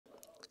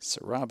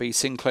Sarabi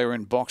Sinclair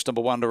in box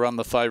number 1 to run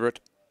the favourite.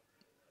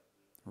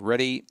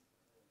 Ready.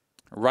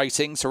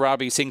 Racing,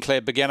 Sarabi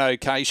Sinclair began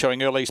okay,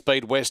 showing early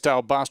speed.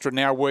 Westdale Buster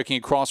now working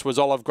across was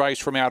Olive Grace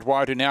from out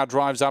wide, who now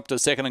drives up to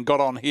second and got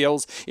on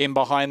heels. In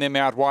behind them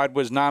out wide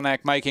was Nanak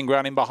making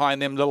ground. In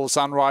behind them, Little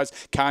Sunrise.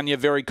 Kanya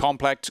very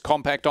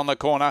compact on the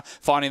corner.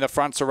 Finding the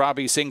front,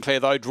 Sarabi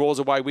Sinclair though draws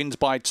away, wins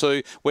by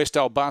 2.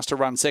 Westdale Buster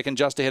runs second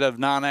just ahead of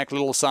Nanak,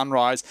 Little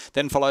Sunrise.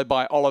 Then followed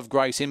by Olive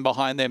Grace. In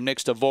behind them,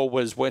 next of all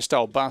was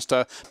Westdale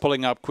Buster.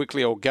 Pulling up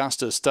quickly,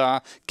 Augusta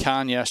Star.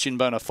 Kanya,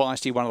 Shinbona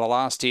Feisty, one of the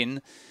last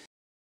in.